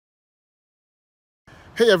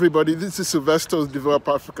Hey everybody, this is Sylvester's Develop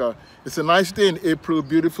Africa. It's a nice day in April,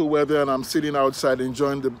 beautiful weather, and I'm sitting outside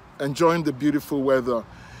enjoying the beautiful weather.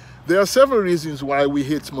 There are several reasons why we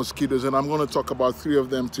hate mosquitoes, and I'm going to talk about 3 of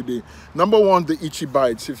them today. Number 1, the itchy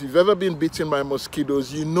bites. If you've ever been bitten by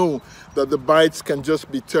mosquitoes, you know that the bites can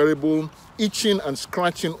just be terrible. Itching and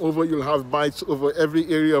scratching over, you'll have bites over every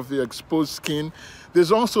area of the exposed skin.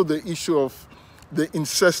 There's also the issue of the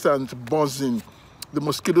incessant buzzing. The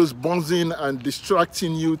mosquitoes buzzing and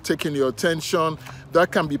distracting you, taking your attention. That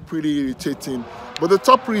can be pretty irritating. But the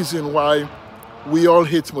top reason why we all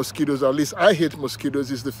hate mosquitoes, or at least I hate mosquitoes,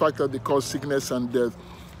 is the fact that they cause sickness and death.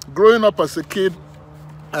 Growing up as a kid,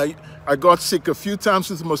 I got sick a few times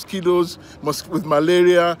with mosquitoes, with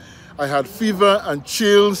malaria. I had fever and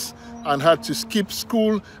chills and had to skip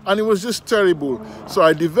school, and it was just terrible. So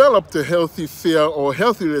I developed a healthy fear or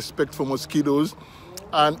healthy respect for mosquitoes.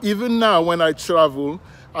 And even now, when I travel,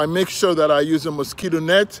 I make sure that I use a mosquito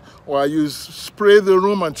net, or I spray the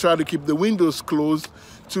room and try to keep the windows closed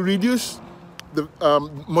to reduce the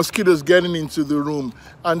mosquitoes getting into the room.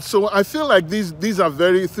 And so I feel like these are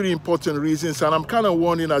 3 important reasons, and I'm kind of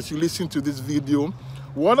warning as you listen to this video,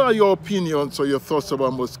 what are your opinions or your thoughts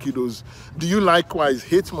about mosquitoes? Do you likewise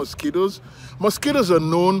hate mosquitoes? Mosquitoes are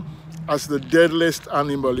known as the deadliest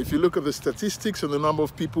animal. If you look at the statistics and the number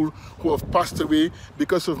of people who have passed away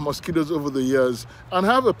because of mosquitoes over the years, and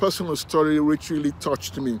I have a personal story which really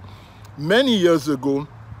touched me. Many years ago,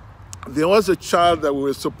 there was a child that we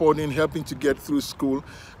were supporting, helping to get through school.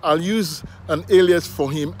 I'll use an alias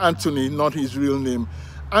for him, Anthony, not his real name.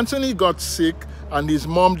 Anthony got sick and his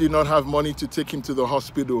mom did not have money to take him to the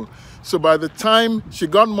hospital. So by the time she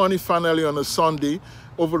got money finally on a Sunday,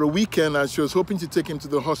 over a weekend, and she was hoping to take him to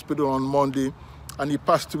the hospital on Monday, and he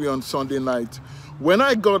passed away on Sunday night. When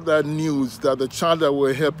I got that news that the child that we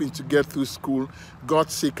were helping to get through school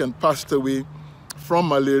got sick and passed away from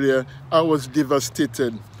malaria, I was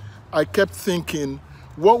devastated. I kept thinking,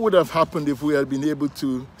 what would have happened if we had been able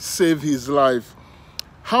to save his life?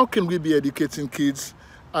 How can we be educating kids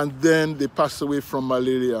and then they pass away from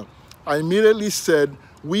malaria? I immediately said,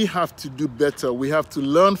 we have to do better. We have to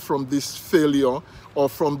learn from this failure or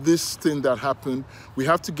from this thing that happened. We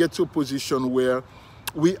have to get to a position where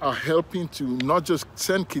we are helping to not just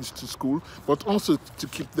send kids to school, but also to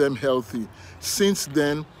keep them healthy. Since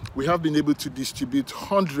then, we have been able to distribute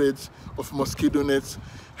hundreds of mosquito nets,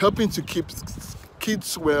 helping to keep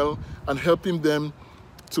kids well and helping them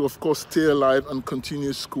to, of course, stay alive and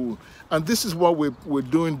continue school. And this is what we're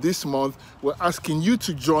doing this month. We're asking you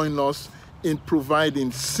to join us in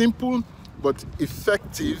providing simple but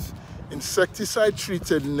effective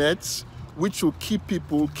insecticide-treated nets which will keep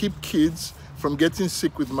kids from getting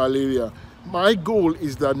sick with malaria. My goal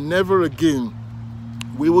is that never again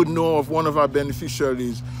we would know of one of our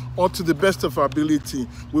beneficiaries, or to the best of our ability,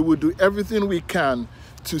 we will do everything we can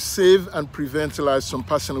to save and prevent lives from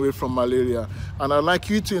passing away from malaria. And I'd like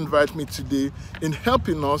you to invite me today in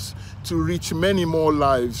helping us to reach many more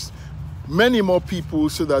lives, many more people,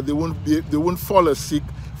 so that they won't fall sick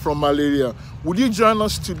from malaria. Would you join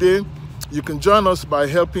us today? You can join us by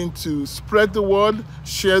helping to spread the word,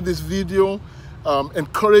 share this video,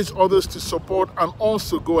 encourage others to support, and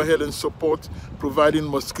also go ahead and support providing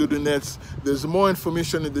mosquito nets. There's more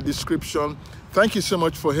information in the description. Thank you so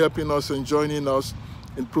much for helping us and joining us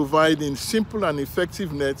in providing simple and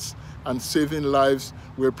effective nets and saving lives.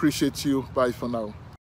 We appreciate you. Bye for now.